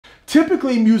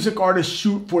Typically, music artists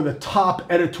shoot for the top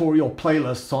editorial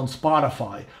playlists on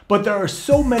Spotify, but there are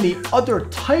so many other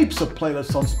types of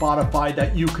playlists on Spotify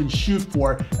that you can shoot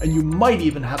for, and you might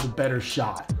even have a better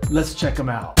shot. Let's check them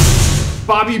out.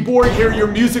 Bobby Borg here, your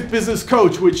music business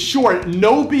coach with short,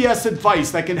 no BS advice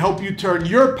that can help you turn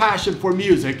your passion for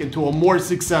music into a more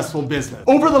successful business.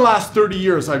 Over the last 30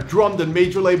 years, I've drummed in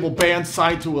major label bands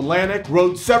signed to Atlantic,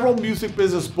 wrote several music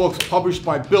business books published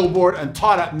by Billboard, and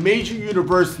taught at major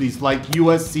universities like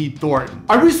USC Thornton.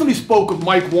 I recently spoke with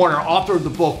Mike Warner, author of the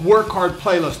book Work Hard,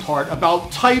 Playlist Hard,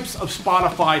 about types of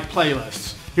Spotify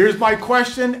playlists. Here's my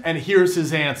question, and here's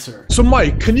his answer. So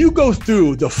Mike, can you go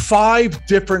through the 5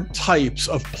 different types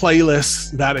of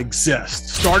playlists that exist?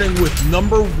 Starting with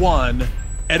number 1,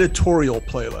 editorial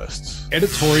playlists.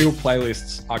 Editorial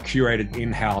playlists are curated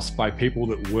in-house by people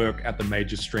that work at the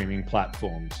major streaming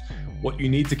platforms. What you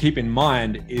need to keep in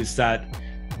mind is that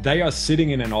they are sitting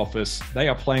in an office, they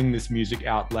are playing this music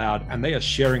out loud, and they are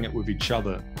sharing it with each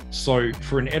other. So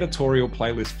for an editorial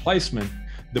playlist placement,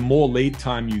 the more lead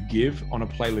time you give on a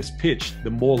playlist pitch, the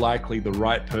more likely the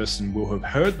right person will have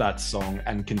heard that song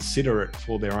and consider it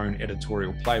for their own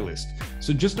editorial playlist.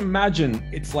 So just imagine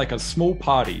it's like a small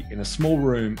party in a small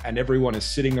room and everyone is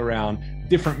sitting around,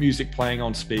 different music playing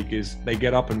on speakers, they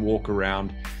get up and walk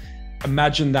around.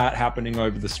 Imagine that happening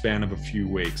over the span of a few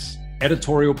weeks.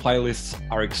 Editorial playlists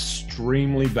are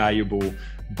extremely valuable,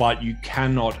 but you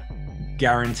cannot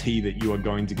guarantee that you are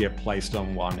going to get placed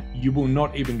on one. You will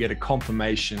not even get a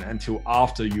confirmation until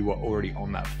after you are already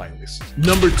on that playlist.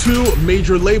 Number 2,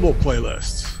 major label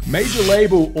playlists. Major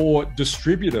label or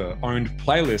distributor owned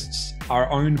playlists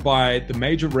are owned by the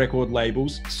major record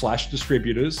labels /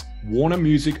 distributors. Warner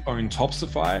Music owned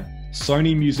Topsify,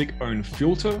 Sony Music owned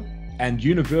Filter, and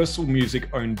Universal Music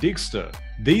owned Digster.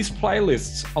 These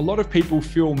playlists, a lot of people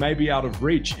feel may be out of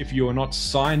reach if you are not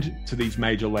signed to these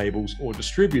major labels or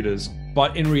distributors,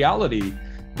 but in reality,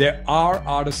 there are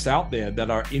artists out there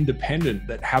that are independent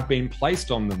that have been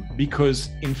placed on them because,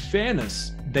 in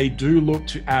fairness, they do look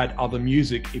to add other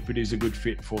music if it is a good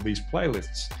fit for these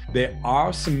playlists. There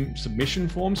are some submission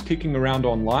forms kicking around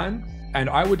online, and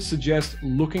I would suggest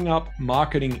looking up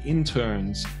marketing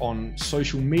interns on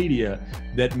social media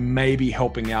that may be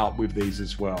helping out with these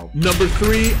as well. Number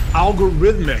 3,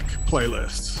 algorithmic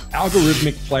playlists.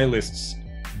 Algorithmic playlists.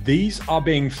 These are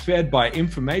being fed by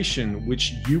information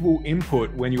which you will input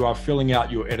when you are filling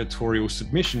out your editorial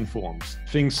submission forms.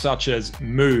 Things such as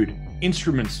mood,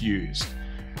 instruments used,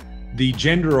 the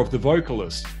gender of the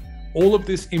vocalist. All of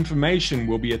this information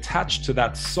will be attached to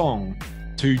that song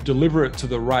to deliver it to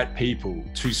the right people,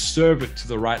 to serve it to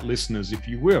the right listeners, if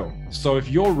you will. So if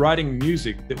you're writing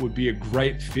music that would be a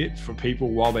great fit for people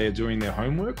while they are doing their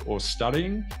homework or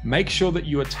studying, make sure that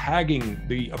you are tagging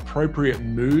the appropriate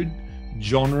mood,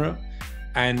 genre,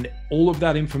 and all of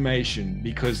that information,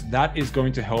 because that is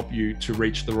going to help you to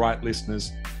reach the right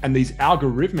listeners. And these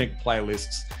algorithmic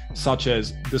playlists, such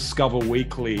as Discover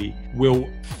Weekly, will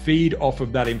feed off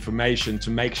of that information to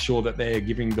make sure that they are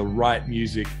giving the right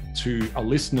music to a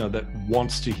listener that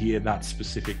wants to hear that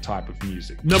specific type of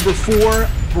music. Number 4,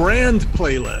 brand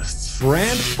playlists.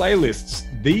 Brand playlists.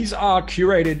 These are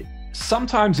curated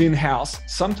sometimes in-house,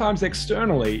 sometimes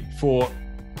externally for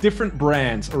different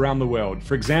brands around the world.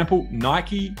 For example,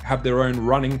 Nike have their own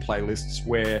running playlists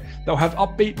where they'll have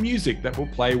upbeat music that will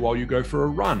play while you go for a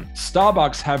run.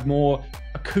 Starbucks have more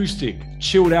acoustic,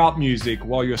 chilled out music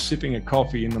while you're sipping a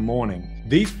coffee in the morning.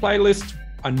 These playlists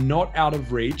are not out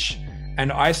of reach,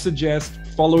 and I suggest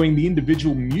following the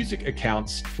individual music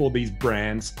accounts for these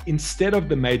brands instead of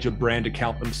the major brand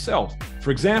account themselves. For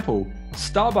example,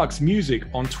 Starbucks Music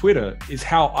on Twitter is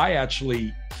how I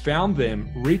actually found them,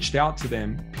 reached out to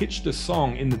them, pitched a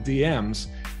song in the DMs,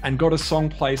 and got a song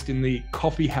placed in the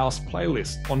coffee house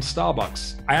playlist on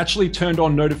Starbucks. I actually turned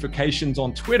on notifications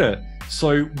on Twitter,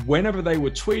 so whenever they were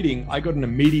tweeting, I got an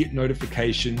immediate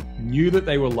notification, knew that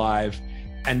they were live,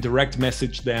 and direct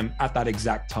messaged them at that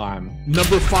exact time.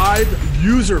 Number 5,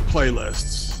 user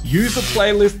playlists. User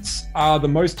playlists are the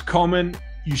most common.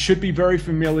 You should be very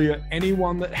familiar.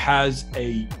 Anyone that has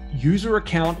a user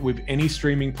account with any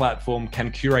streaming platform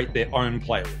can curate their own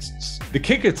playlists. The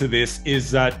kicker to this is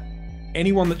that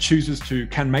anyone that chooses to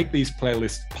can make these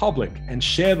playlists public and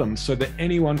share them so that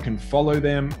anyone can follow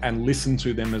them and listen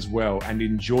to them as well and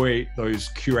enjoy those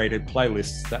curated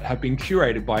playlists that have been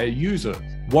curated by a user.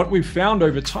 What we've found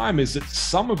over time is that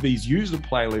some of these user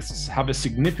playlists have a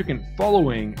significant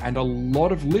following and a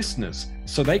lot of listeners,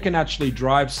 so they can actually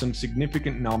drive some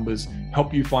significant numbers,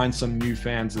 help you find some new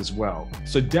fans as well.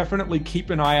 So definitely keep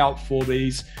an eye out for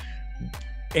these.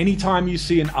 Anytime you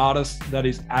see an artist that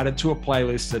is added to a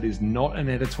playlist that is not an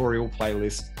editorial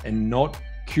playlist and not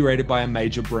curated by a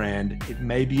major brand, it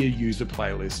may be a user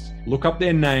playlist. Look up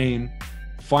their name,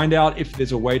 find out if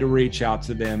there's a way to reach out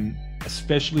to them,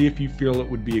 especially if you feel it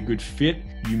would be a good fit.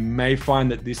 You may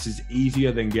find that this is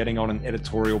easier than getting on an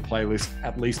editorial playlist,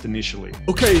 at least initially.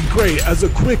 Okay, great. As a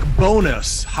quick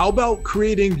bonus, how about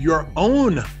creating your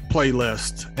own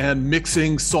playlist and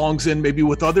mixing songs in maybe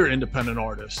with other independent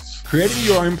artists? Creating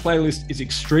your own playlist is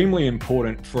extremely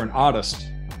important for an artist.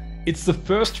 It's the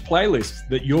first playlist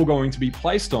that you're going to be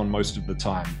placed on most of the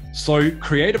time. So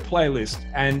create a playlist,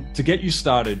 and to get you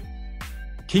started,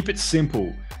 keep it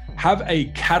simple. Have a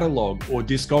catalog or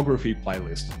discography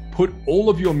playlist. Put all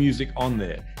of your music on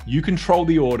there. You control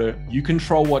the order, you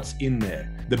control what's in there.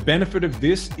 The benefit of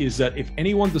this is that if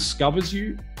anyone discovers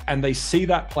you and they see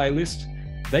that playlist,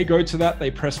 they go to that,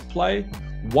 they press play.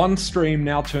 One stream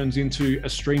now turns into a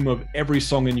stream of every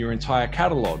song in your entire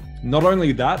catalog. Not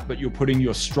only that, but you're putting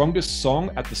your strongest song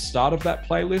at the start of that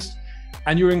playlist,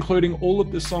 and you're including all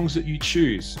of the songs that you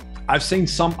choose. I've seen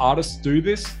some artists do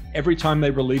this. Every time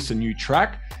they release a new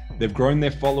track, they've grown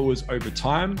their followers over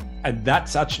time, and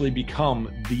that's actually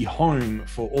become the home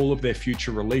for all of their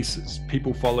future releases.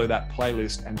 People follow that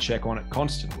playlist and check on it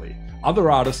constantly.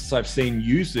 Other artists I've seen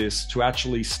use this to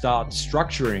actually start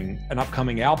structuring an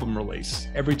upcoming album release.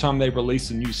 Every time they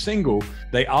release a new single,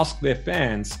 they ask their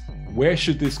fans, where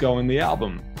should this go in the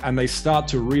album? And they start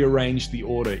to rearrange the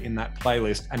order in that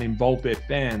playlist and involve their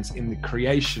fans in the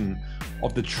creation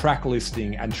of the track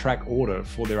listing and track order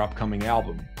for their upcoming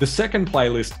album. The second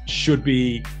playlist should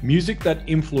be music that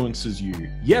influences you.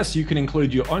 Yes, you can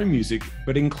include your own music,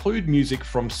 but include music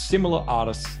from similar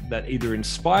artists that either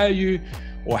inspire you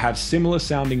or have similar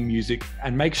sounding music,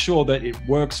 and make sure that it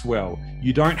works well.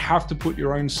 You don't have to put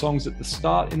your own songs at the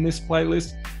start in this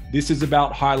playlist. This is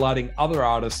about highlighting other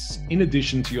artists in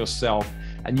addition to yourself.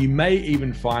 And you may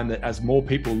even find that as more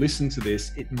people listen to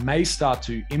this, it may start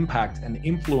to impact and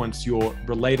influence your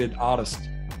related artist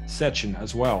section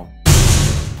as well.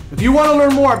 If you want to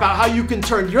learn more about how you can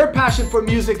turn your passion for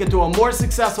music into a more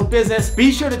successful business, be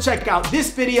sure to check out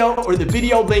this video or the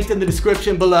video linked in the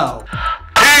description below.